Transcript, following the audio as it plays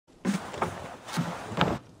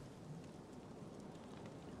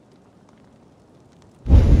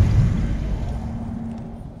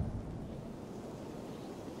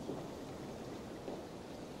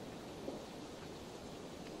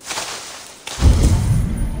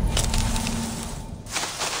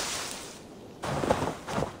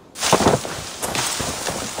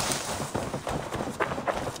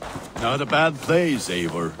Not a bad place,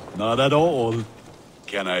 Eivor. Not at all.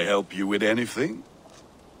 Can I help you with anything?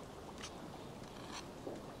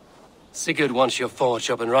 Sigurd wants your forge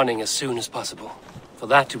up and running as soon as possible. For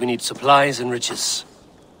that, we need supplies and riches.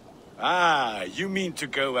 Ah, you mean to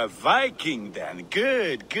go a Viking then?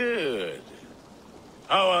 Good, good.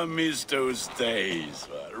 How I miss those days.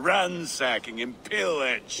 Ransacking and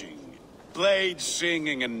pillaging. Blade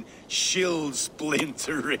singing and shield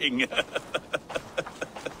splintering.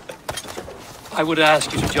 I would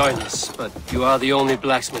ask you to join us, but you are the only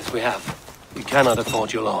blacksmith we have. We cannot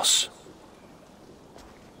afford your loss.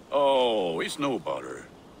 Oh, it's no bother.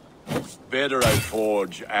 Better I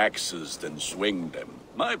forge axes than swing them.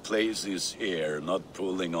 My place is here, not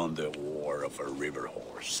pulling on the oar of a river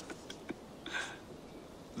horse.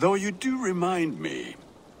 Though you do remind me,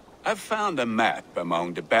 I found a map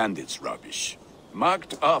among the bandits' rubbish,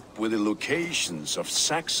 marked up with the locations of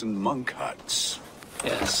Saxon monk huts.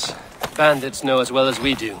 Yes, bandits know as well as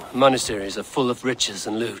we do. Monasteries are full of riches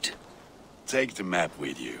and loot. Take the map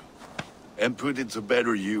with you, and put it to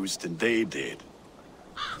better use than they did.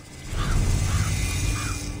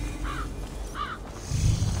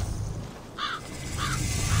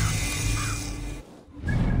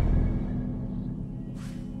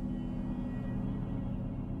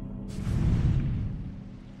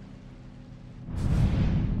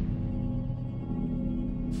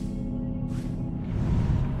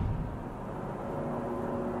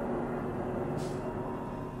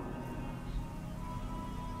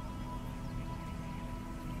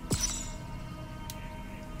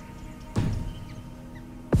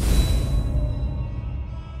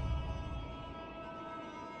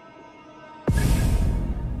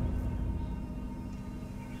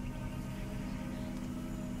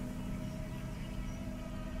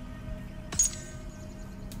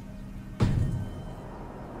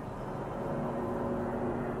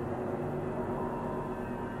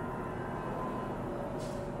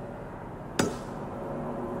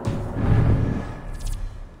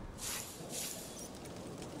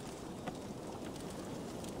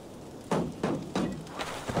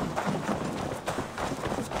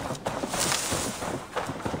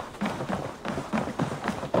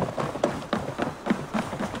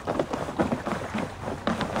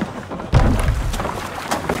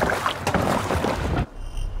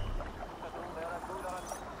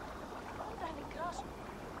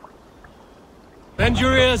 Bend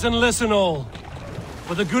your ears and listen all.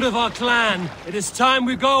 For the good of our clan, it is time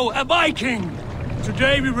we go a Viking!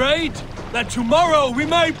 Today we raid, that tomorrow we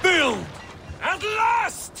may build! At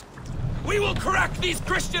last! We will crack these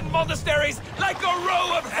Christian monasteries like a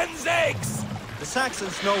row of hen's eggs! The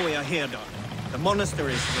Saxons know we are here, Don. The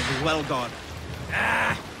monasteries will be well guarded.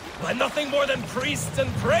 Ah, but nothing more than priests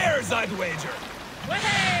and prayers, I'd wager.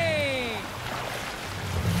 Way!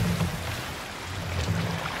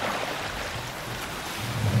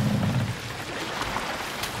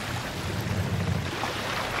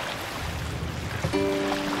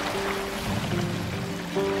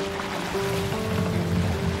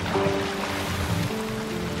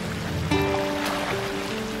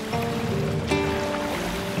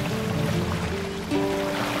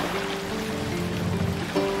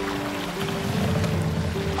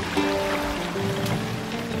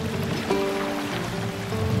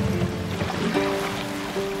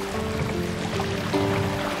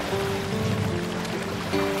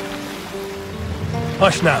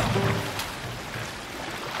 Hush now.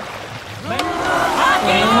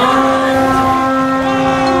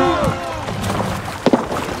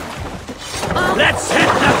 Let's hit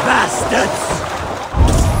the bastards!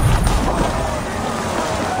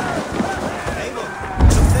 Hey, look!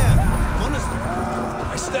 Up there! Monastery!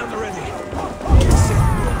 I stand ready.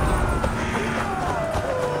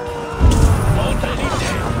 Already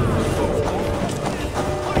dead.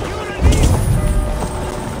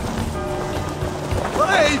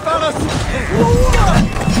 Hey, fellas!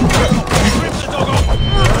 Rip the dog off!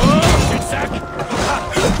 Shit sack!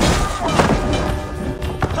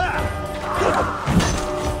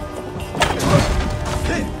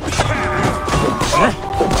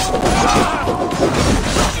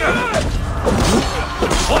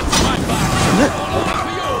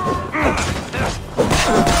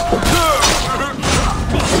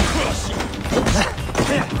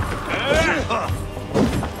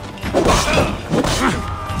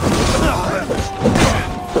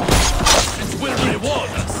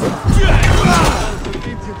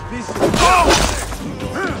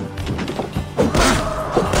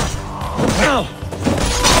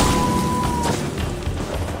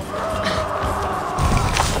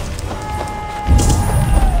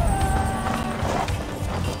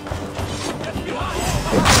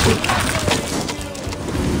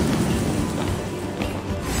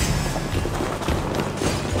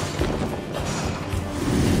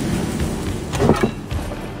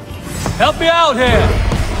 Help me out here!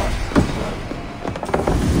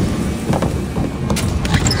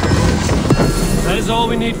 That is all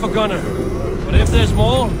we need for Gunner. But if there's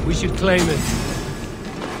more, we should claim it.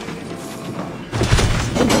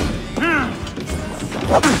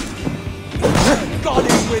 God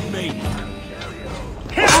is with me!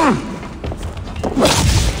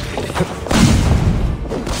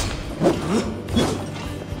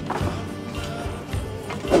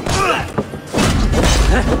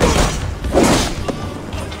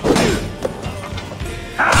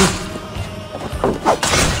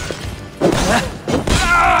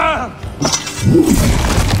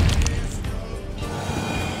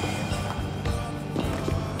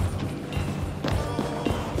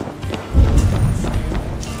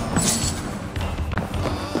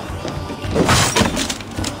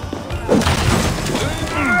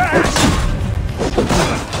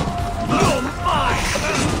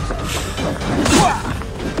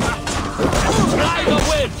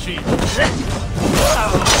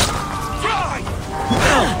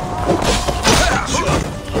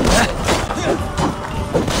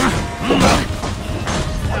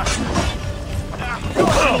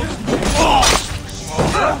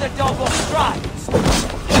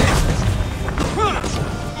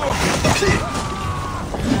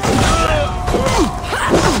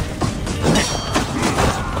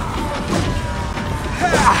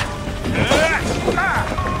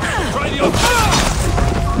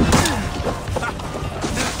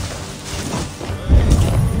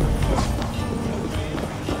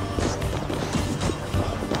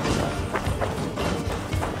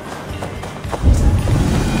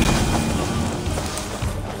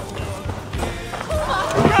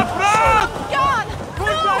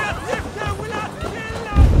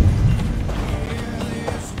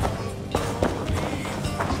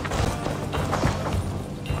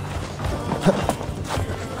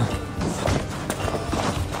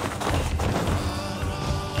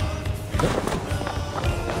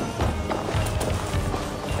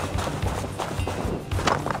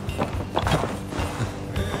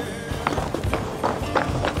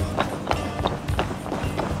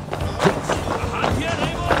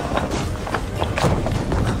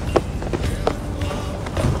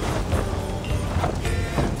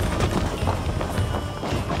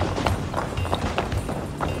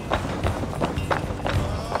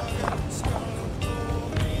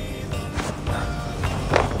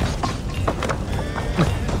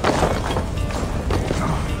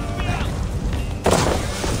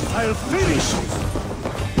 I'll finish it!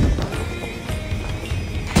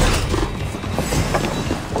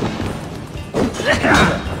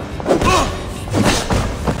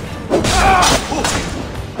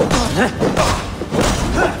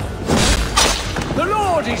 The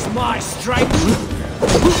Lord is my strength!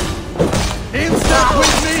 In step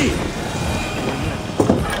with me!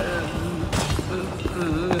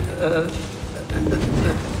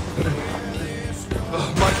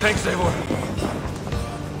 My thanks, Eivor.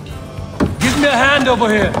 Give me a hand over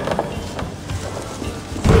here.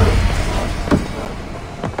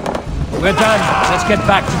 We're done. Let's get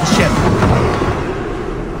back to the ship.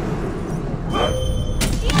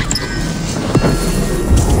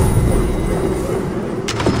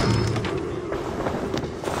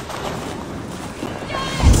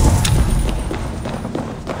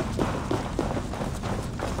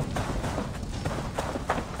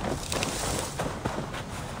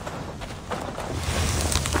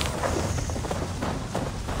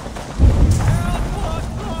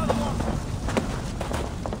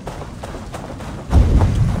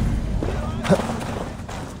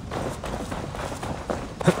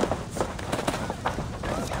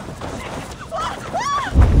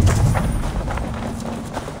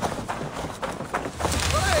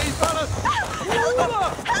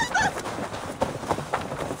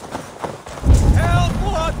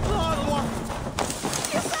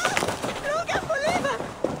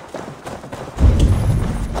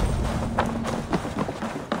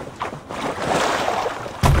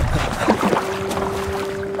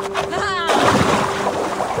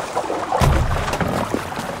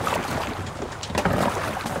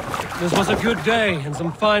 This was a good day, and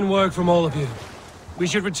some fine work from all of you. We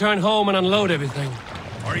should return home and unload everything.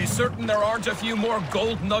 Are you certain there aren't a few more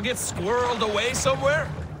gold nuggets squirreled away somewhere?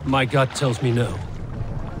 My gut tells me no.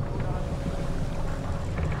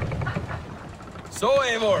 So,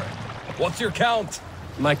 Eivor, what's your count?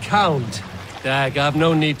 My count? Dag, I've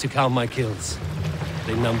no need to count my kills.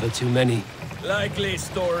 They number too many. Likely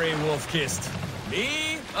story, Wolf-Kissed.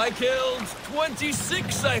 Me? I killed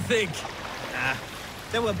 26, I think.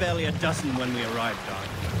 There were barely a dozen when we arrived,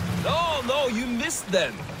 Doc. No, you missed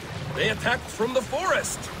them. They attacked from the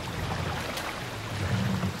forest.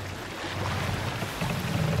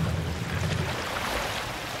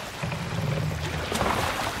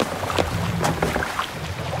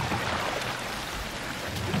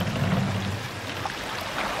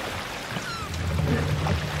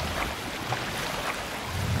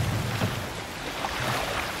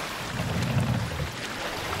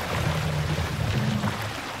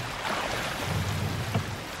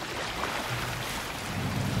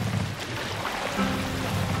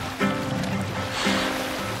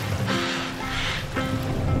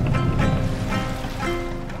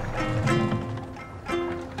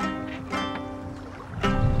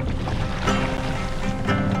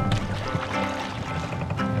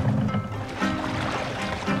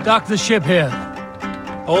 Dock the ship here.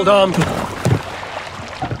 Hold on.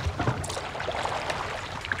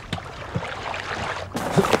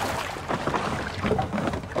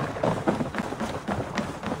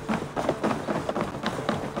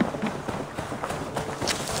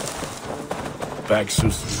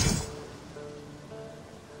 Baxus.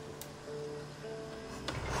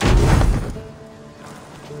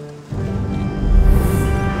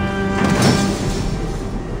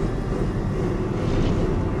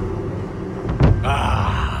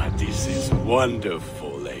 This is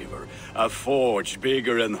wonderful, Eivor. A forge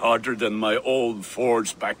bigger and hotter than my old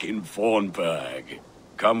forge back in Fornburg.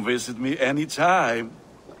 Come visit me anytime.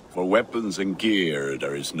 For weapons and gear,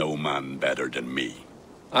 there is no man better than me.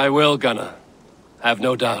 I will, Gunnar. Have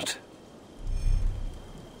no doubt.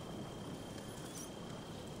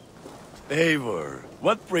 Eivor,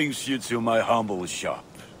 what brings you to my humble shop?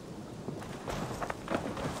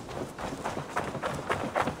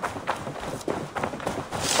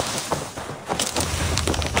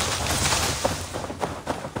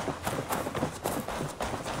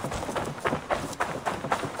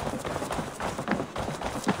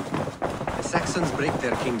 The Saxons break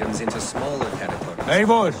their kingdoms into smaller territories.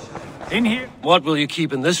 Eivor, in here. What will you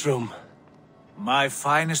keep in this room? My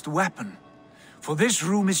finest weapon. For this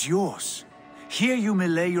room is yours. Here you may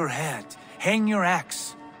lay your head, hang your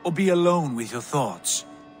axe, or be alone with your thoughts.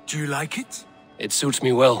 Do you like it? It suits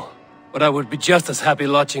me well. But I would be just as happy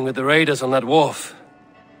lodging with the raiders on that wharf.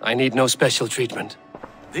 I need no special treatment.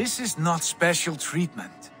 This is not special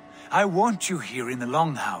treatment. I want you here in the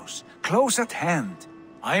Longhouse, close at hand.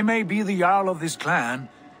 I may be the Jarl of this clan,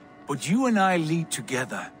 but you and I lead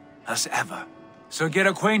together, as ever. So get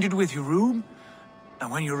acquainted with your room,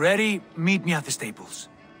 and when you're ready, meet me at the stables.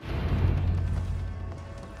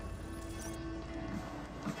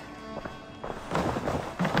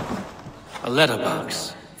 A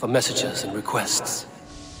letterbox for messages and requests.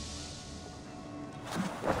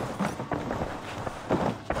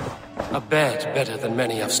 A bed better than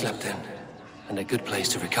many I've slept in, and a good place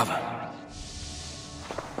to recover.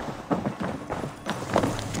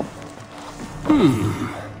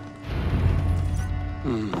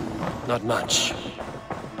 Not much,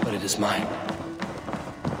 but it is mine.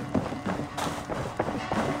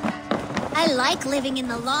 I like living in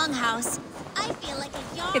the Longhouse. I feel like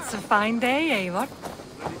a Jarl. It's a fine day, Eivor.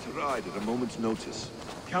 Ready to ride at a moment's notice.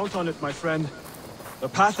 Count on it, my friend. The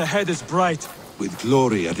path ahead is bright. With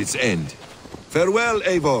glory at its end. Farewell,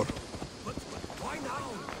 Eivor. Why now?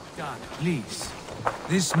 God, please.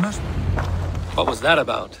 This must... What was that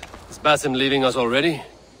about? Is Basim leaving us already?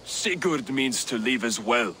 Sigurd means to leave as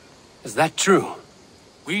well. Is that true?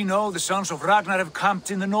 We know the sons of Ragnar have camped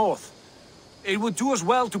in the north. It would do us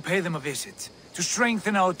well to pay them a visit, to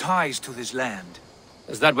strengthen our ties to this land.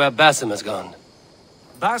 Is that where Basim has gone?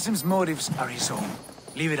 Basim's motives are his own.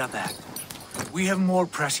 Leave it at that. We have more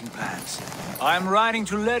pressing plans. I am riding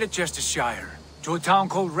to Leicestershire, to a town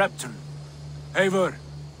called Repton. Eivor,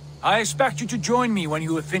 I expect you to join me when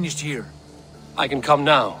you have finished here. I can come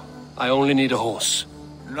now. I only need a horse.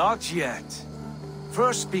 Not yet.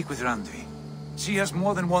 First speak with Randvi. She has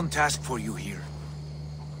more than one task for you here.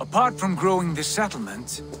 Apart from growing this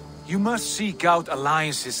settlement, you must seek out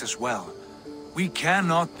alliances as well. We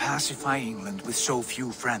cannot pacify England with so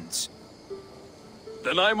few friends.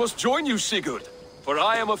 Then I must join you, Sigurd, for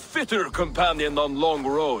I am a fitter companion on long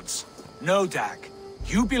roads. No, Dag.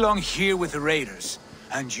 You belong here with the raiders,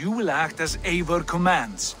 and you will act as Eivor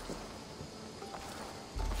commands.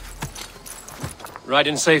 Ride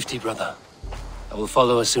in safety, brother. I will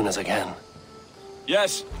follow as soon as I can.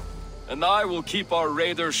 Yes, and I will keep our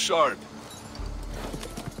raiders sharp.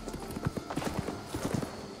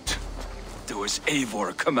 Do as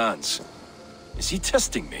Eivor commands. Is he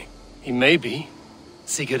testing me? He may be.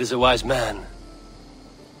 Sigurd is a wise man.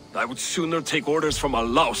 I would sooner take orders from a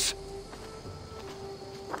louse.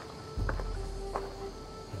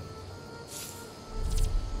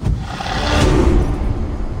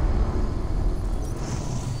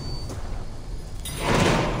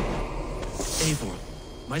 Eivor,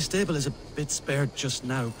 my stable is a bit spared just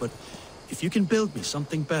now, but if you can build me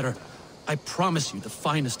something better, I promise you the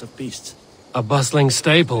finest of beasts. A bustling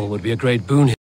stable would be a great boon here.